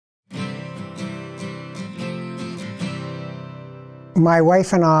My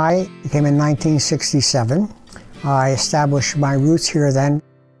wife and I came in 1967. I established my roots here then.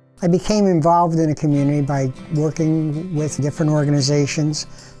 I became involved in the community by working with different organizations,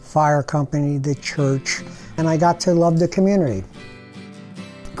 fire company, the church, and I got to love the community.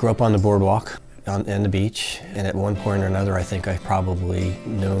 Grew up on the boardwalk on the beach, and at one point or another I think I've probably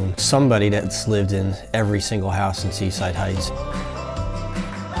known somebody that's lived in every single house in Seaside Heights.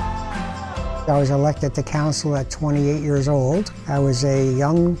 I was elected to council at 28 years old. I was a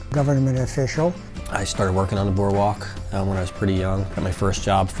young government official. I started working on the boardwalk when I was pretty young. Got my first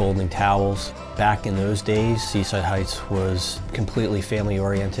job folding towels. Back in those days, Seaside Heights was completely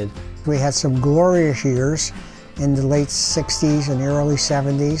family-oriented. We had some glorious years in the late 60s and early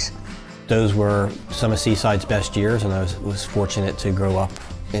 70s. Those were some of Seaside's best years, and I was fortunate to grow up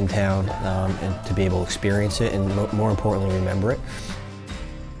in town and to be able to experience it and more importantly remember it.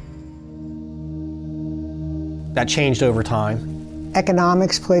 That changed over time.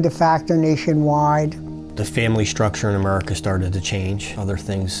 Economics played a factor nationwide. The family structure in America started to change. Other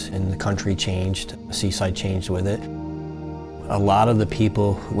things in the country changed. Seaside changed with it. A lot of the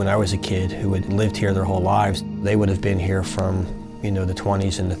people, when I was a kid, who had lived here their whole lives, they would have been here from, the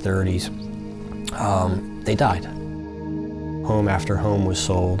 20s and the 30s. They died. Home after home was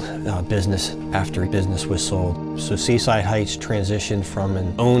sold, business after business was sold. So Seaside Heights transitioned from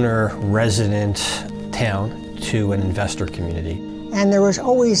an owner-resident town to an investor community. And there was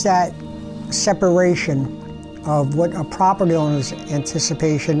always that separation of what a property owner's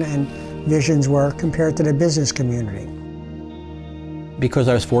anticipation and visions were compared to the business community. Because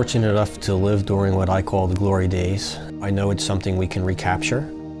I was fortunate enough to live during what I call the glory days, I know it's something we can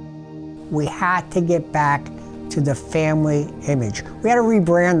recapture. We had to get back to the family image. We had to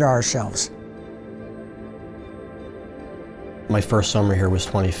rebrand ourselves. My first summer here was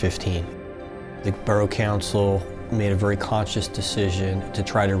 2015. The Borough Council made a very conscious decision to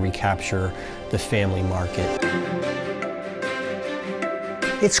try to recapture the family market.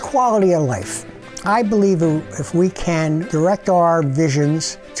 It's quality of life. I believe if we can direct our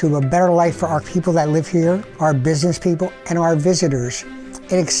visions to a better life for our people that live here, our business people, and our visitors,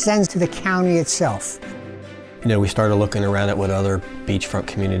 it extends to the county itself. We started looking around at what other beachfront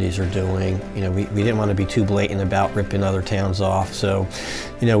communities are doing. We didn't want to be too blatant about ripping other towns off, so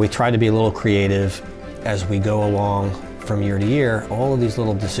we tried to be a little creative. As we go along from year to year, all of these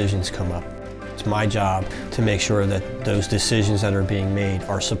little decisions come up. It's my job to make sure that those decisions that are being made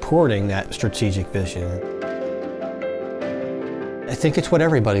are supporting that strategic vision. I think it's what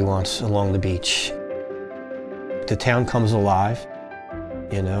everybody wants along the beach. The town comes alive.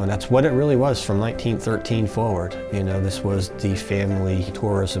 And that's what it really was from 1913 forward. This was the family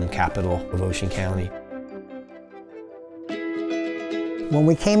tourism capital of Ocean County. When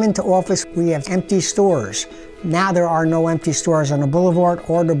we came into office, we have empty stores. Now there are no empty stores on the boulevard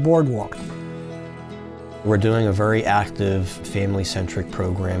or the boardwalk. We're doing a very active family-centric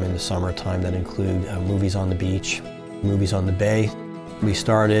program in the summertime that include movies on the beach, movies on the bay. We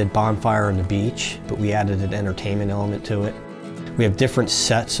started Bonfire on the Beach, but we added an entertainment element to it. We have different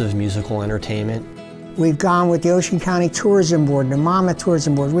sets of musical entertainment. We've gone with the Ocean County Tourism Board, the Mama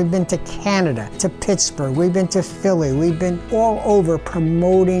Tourism Board. We've been to Canada, to Pittsburgh. We've been to Philly. We've been all over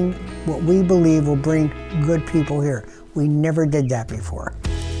promoting what we believe will bring good people here. We never did that before.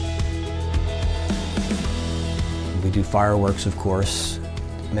 We do fireworks, of course.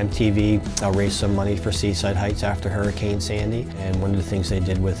 MTV raised some money for Seaside Heights after Hurricane Sandy, and one of the things they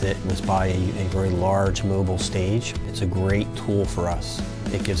did with it was buy a very large mobile stage. It's a great tool for us.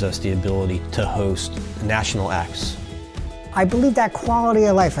 It gives us the ability to host national acts. I believe that quality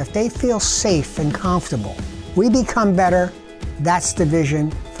of life, if they feel safe and comfortable, we become better. That's the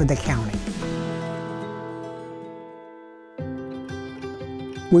vision for the county.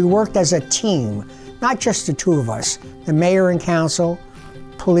 We worked as a team, not just the two of us, the mayor and council,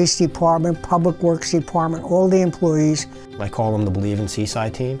 police department, public works department, all the employees. I call them the Believe in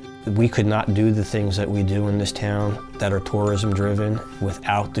Seaside team. We could not do the things that we do in this town that are tourism driven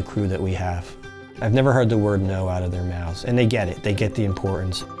without the crew that we have. I've never heard the word no out of their mouths, and they get it. They get the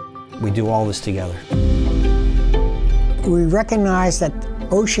importance. We do all this together. We recognize that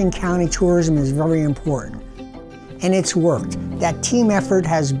Ocean County tourism is very important, and it's worked. That team effort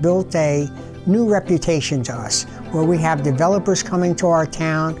has built a new reputation to us, where we have developers coming to our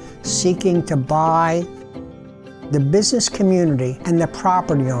town seeking to buy. The business community and the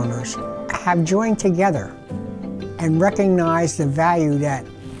property owners have joined together and recognized the value that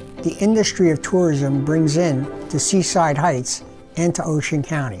the industry of tourism brings in to Seaside Heights and to Ocean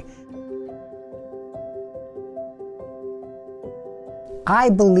County. I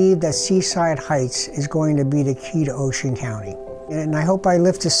believe that Seaside Heights is going to be the key to Ocean County. And I hope I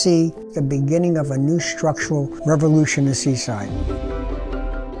live to see the beginning of a new structural revolution in Seaside.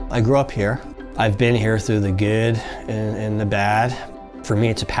 I grew up here. I've been here through the good and the bad. For me,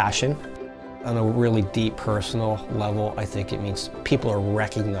 it's a passion. On a really deep personal level, I think it means people are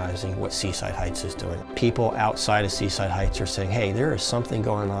recognizing what Seaside Heights is doing. People outside of Seaside Heights are saying, hey, there is something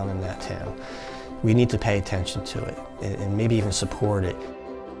going on in that town. We need to pay attention to it and maybe even support it.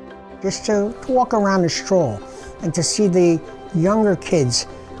 Just to walk around the stroll and to see the younger kids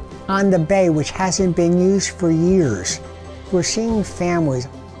on the bay, which hasn't been used for years. We're seeing families,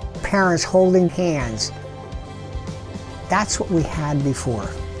 parents holding hands. That's what we had before.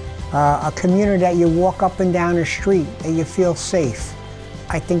 A community that you walk up and down the street and you feel safe.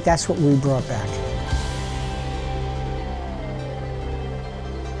 I think that's what we brought back.